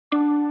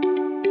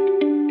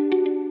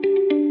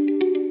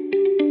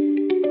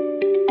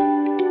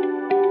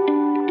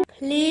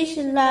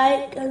to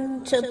like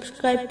and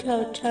subscribe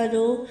to our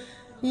channel.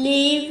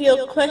 Leave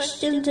your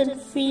questions and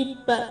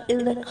feedback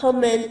in the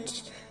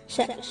comments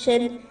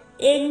section.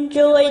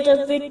 Enjoy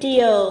the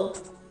video.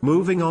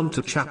 Moving on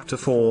to chapter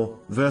 4,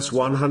 verse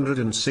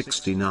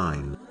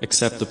 169.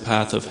 Accept the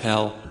path of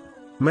hell.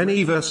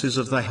 Many verses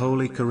of the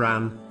Holy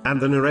Quran,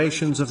 and the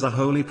narrations of the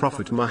Holy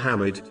Prophet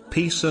Muhammad,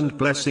 peace and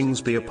blessings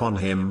be upon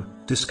him,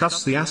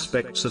 discuss the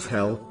aspects of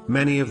hell,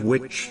 many of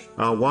which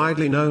are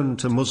widely known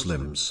to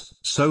Muslims,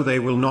 so they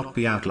will not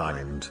be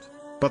outlined.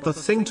 But the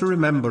thing to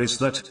remember is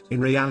that,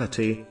 in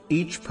reality,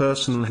 each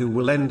person who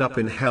will end up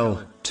in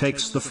hell,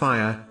 takes the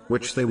fire,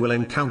 which they will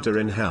encounter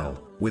in hell,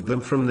 with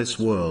them from this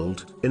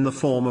world, in the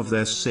form of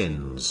their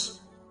sins.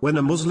 When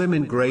a Muslim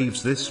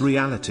engraves this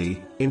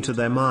reality into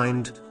their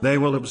mind, they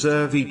will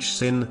observe each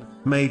sin,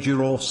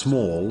 major or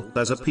small,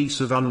 as a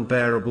piece of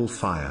unbearable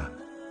fire.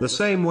 The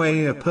same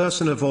way a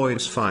person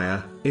avoids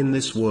fire, in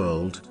this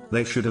world,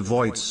 they should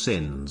avoid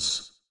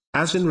sins.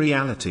 As in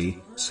reality,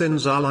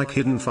 sins are like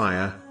hidden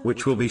fire,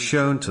 which will be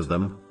shown to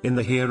them, in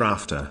the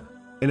hereafter.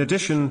 In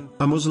addition,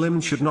 a Muslim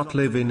should not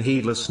live in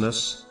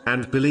heedlessness,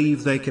 and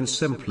believe they can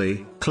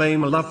simply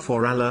claim a love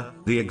for Allah,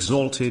 the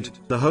Exalted,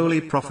 the Holy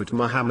Prophet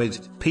Muhammad,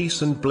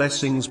 peace and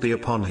blessings be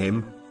upon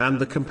him, and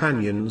the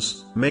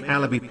companions, may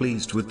Allah be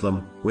pleased with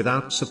them,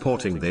 without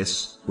supporting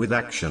this with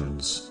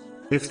actions.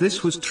 If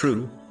this was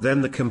true,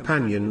 then the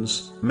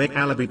companions, may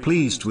Allah be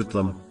pleased with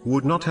them,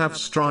 would not have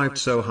strived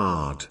so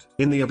hard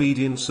in the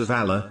obedience of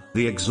Allah,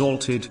 the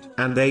Exalted,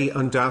 and they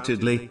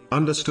undoubtedly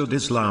understood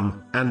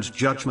Islam and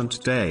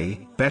Judgment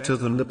Day better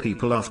than the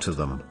people after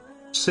them.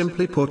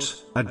 Simply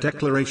put, a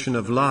declaration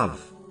of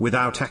love,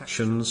 without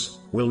actions,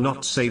 will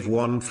not save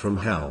one from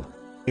hell.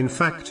 In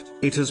fact,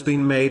 it has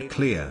been made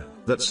clear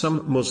that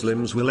some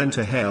Muslims will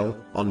enter hell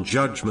on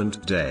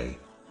Judgment Day.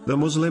 The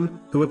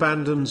Muslim who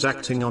abandons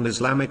acting on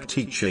Islamic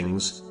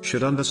teachings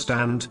should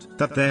understand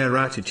that their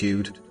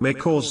attitude may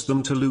cause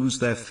them to lose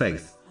their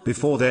faith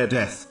before their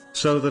death,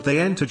 so that they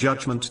enter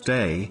Judgment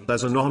Day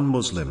as a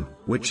non-Muslim,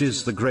 which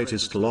is the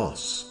greatest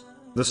loss.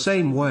 The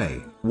same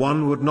way,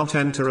 one would not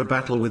enter a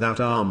battle without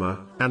armor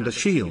and a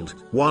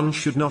shield, one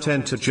should not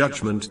enter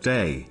Judgment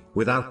Day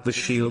without the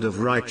shield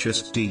of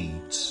righteous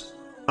deeds.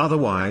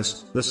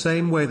 Otherwise, the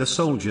same way the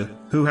soldier,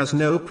 who has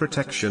no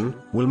protection,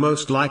 will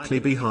most likely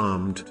be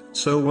harmed,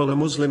 so will a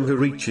Muslim who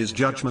reaches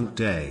Judgment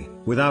Day,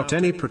 without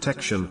any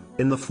protection,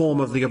 in the form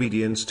of the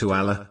obedience to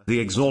Allah, the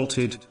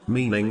Exalted,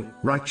 meaning,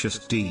 righteous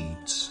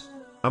deeds.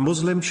 A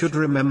Muslim should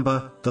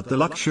remember that the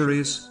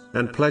luxuries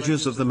and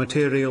pleasures of the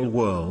material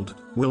world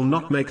will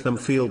not make them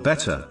feel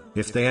better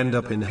if they end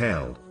up in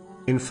hell.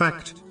 In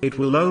fact, it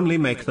will only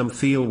make them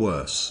feel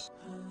worse.